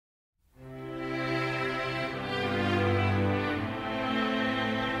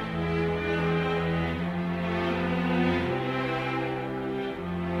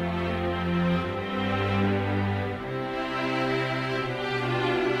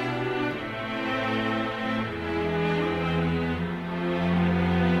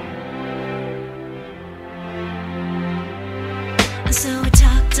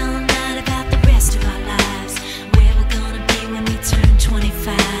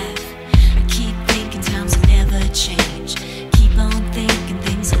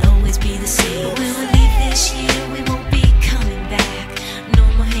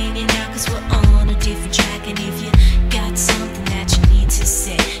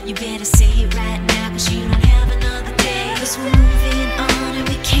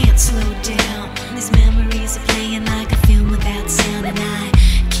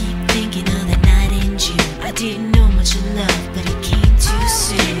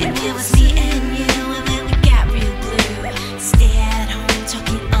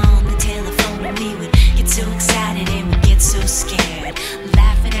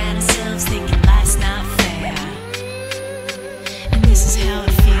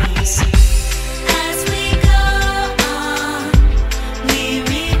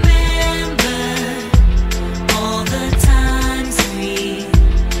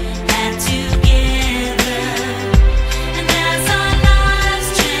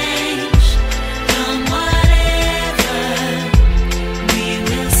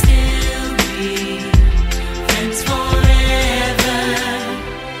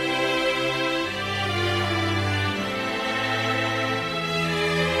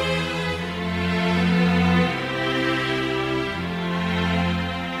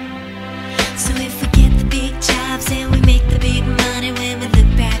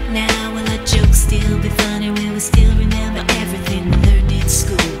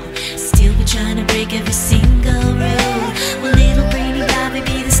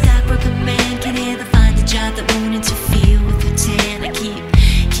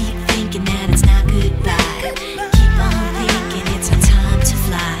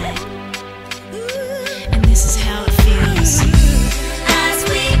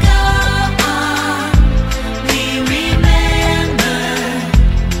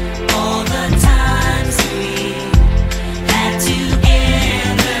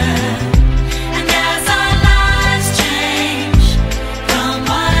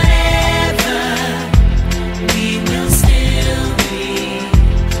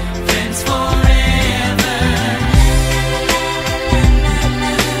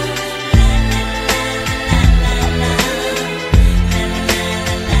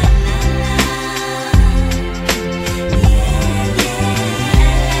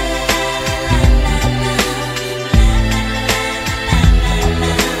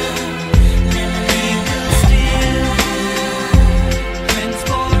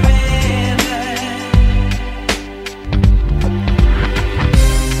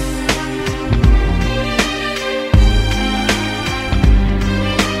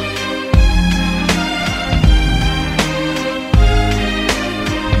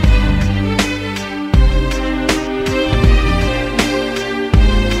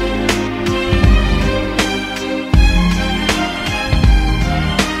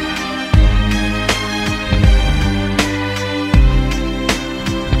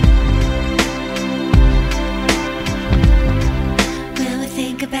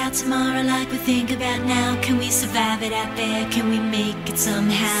about tomorrow like we think about now? Can we survive it out there? Can we make it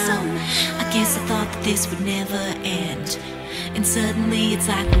somehow? I guess I thought that this would never end, and suddenly it's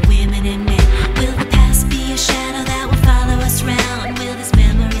like we're women and men. Will the past be a shadow that will follow us round? Will these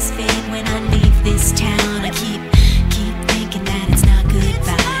memories fade when I leave this town? I keep